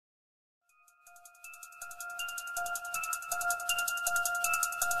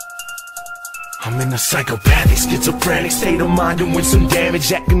I'm in a psychopathic, schizophrenic state of mind, doing some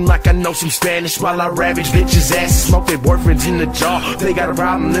damage, acting like I know some Spanish while I ravage bitches' asses, smoke their boyfriends in the jaw. They got a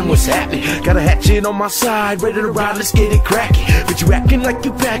problem, then what's happening? Got a hatchet on my side, ready to ride, let's get it cracking. But you acting like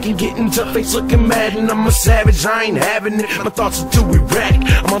you packing, getting tough, face looking mad, and I'm a savage, I ain't having it. My thoughts are too erratic,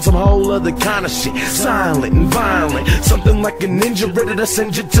 I'm on some whole other kind of shit, silent and violent, something like a ninja, ready to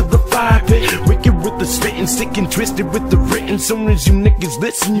send you to the fire pit. Wicked with the spitting, sticking, twisted with the written. Soon as you niggas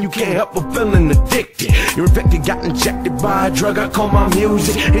listen, you can't help but feeling addicted. You're infected, got injected by a drug I call my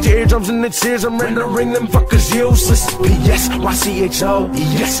music. It's your eardrums and its ears, I'm rendering them fuckers useless. P-S-Y-C-H-O,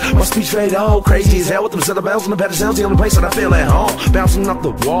 yes, my speech fade old. Crazy as hell with them set of bells and the better sounds, the only place that I feel at home. Bouncing off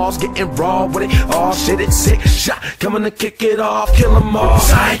the walls, getting raw with it. Oh shit, it's sick shot, coming to kick it off, kill them all.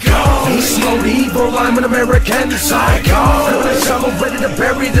 Psycho, he's slow evil, I'm an American psycho. Coming to shovel, ready to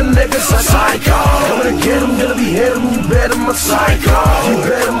bury them niggas. Psycho, coming to get him, gonna be hit him. You bet I'm a psycho, you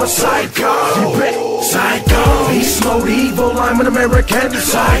bet I'm a psycho. Psycho, beast mode evil, I'm an American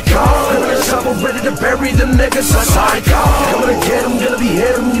psycho. Coming to shovel, ready to bury them niggas. Psycho, coming to get him, gonna be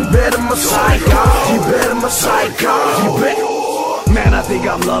hit him. You bet I'm a psycho, you bet I'm a psycho. You bet. Man, I think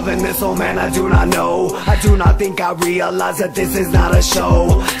I'm loving this, oh man, I do not know. I do not think I realize that this is not a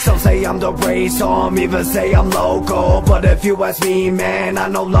show. Some say I'm the race, some even say I'm local. But if you ask me, man, I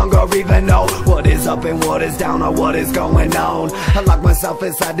no longer even know what is up and what is down or what is going on. I lock myself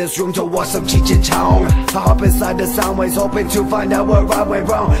inside this room to watch some Cheech and Chong. I hop inside the sound waves, hoping to find out where I went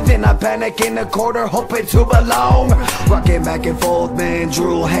wrong. Then I panic in the corner, hoping to belong. Rocking back and forth, man,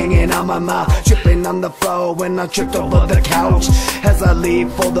 drool hanging on my mouth. Tripping on the floor when I tripped over the couch. As I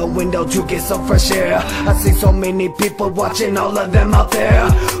leave for the window to get some fresh air, I see so many people watching, all of them out there,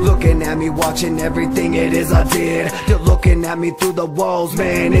 looking at me, watching everything it is I did. They're looking at me through the walls,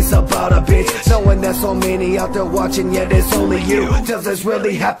 man, it's about a bitch. Knowing there's so many out there watching, yet it's only you. Does this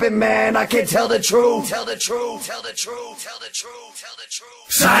really happen, man? I can't tell the truth. Tell the truth, tell the truth, tell the truth, tell the truth.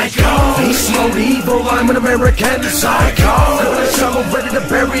 Psycho, beast mode evil, I'm an American psycho. Coming to shovel, ready to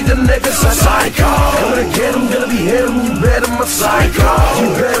bury them niggas. Psycho, coming to get him, gonna be hit him. You bet I'm a psycho, you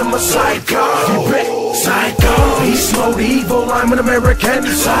bet I'm a psycho. You bet. Psycho, beast mode evil, I'm an American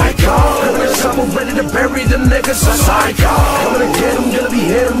psycho. Coming to shovel, ready to bury them niggas. Psycho, coming to get him, gonna be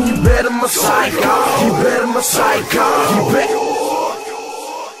hit him. You bet I'm a psycho, you bet I'm a psycho. You bet.